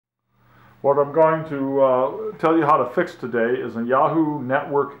What I'm going to tell you how to fix today is a Yahoo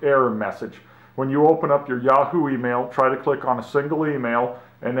Network Error message. When you open up your Yahoo email, try to click on a single email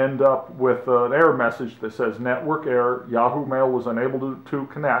and end up with an error message that says Network Error, Yahoo Mail was unable to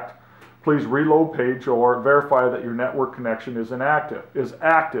connect. Please reload page or verify that your network connection is active.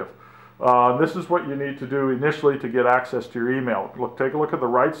 This is what you need to do initially to get access to your email. Take a look at the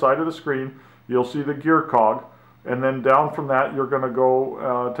right side of the screen. You'll see the gear cog. And then down from that, you're going to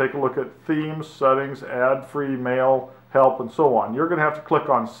go take a look at themes, settings, ad-free mail, help, and so on. You're going to have to click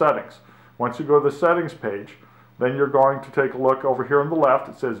on settings. Once you go to the settings page, then you're going to take a look over here on the left.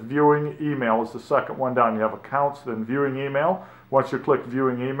 It says viewing email is the second one down. You have accounts, then viewing email. Once you click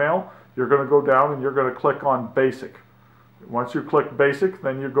viewing email, you're going to go down and you're going to click on basic. Once you click basic,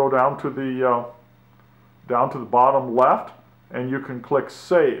 then you go down to the bottom left and you can click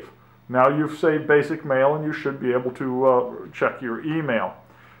save. Now you've saved basic mail and you should be able to check your email.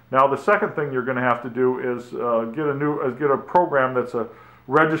 Now the second thing you're going to have to do is get a program that's a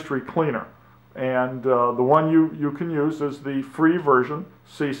registry cleaner. And the one you can use is the free version,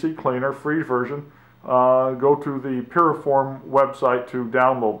 CC Cleaner, free version. Go to the Piriform website to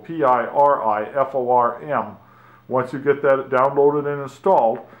download, Piriform. Once you get that downloaded and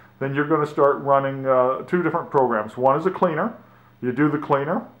installed, then you're going to start running two different programs. One is a cleaner. You do the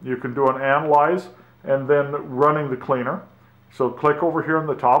cleaner, you can do an analyze, and then running the cleaner. So click over here in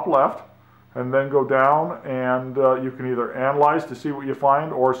the top left, and then go down, and you can either analyze to see what you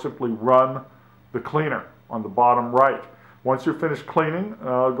find, or simply run the cleaner on the bottom right. Once you're finished cleaning,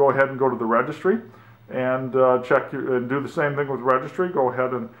 go ahead and go to the registry, and and do the same thing with registry. Go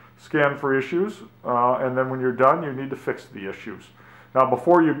ahead and scan for issues, and then when you're done, you need to fix the issues. Now,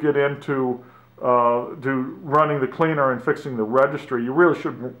 before you get into running the cleaner and fixing the registry, you really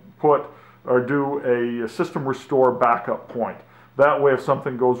should do a system restore backup point. That way, if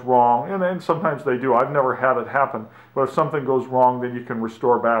something goes wrong, and sometimes they do, I've never had it happen, but if something goes wrong, then you can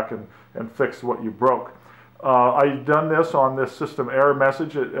restore back and fix what you broke. I've done this on this system error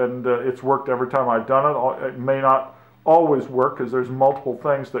message, and it's worked every time I've done it. It may not always work because there's multiple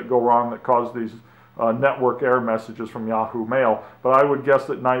things that go wrong that cause these network error messages from Yahoo Mail, but I would guess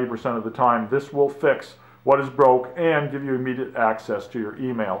that 90% of the time this will fix what is broke and give you immediate access to your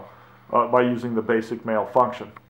email by using the basic mail function.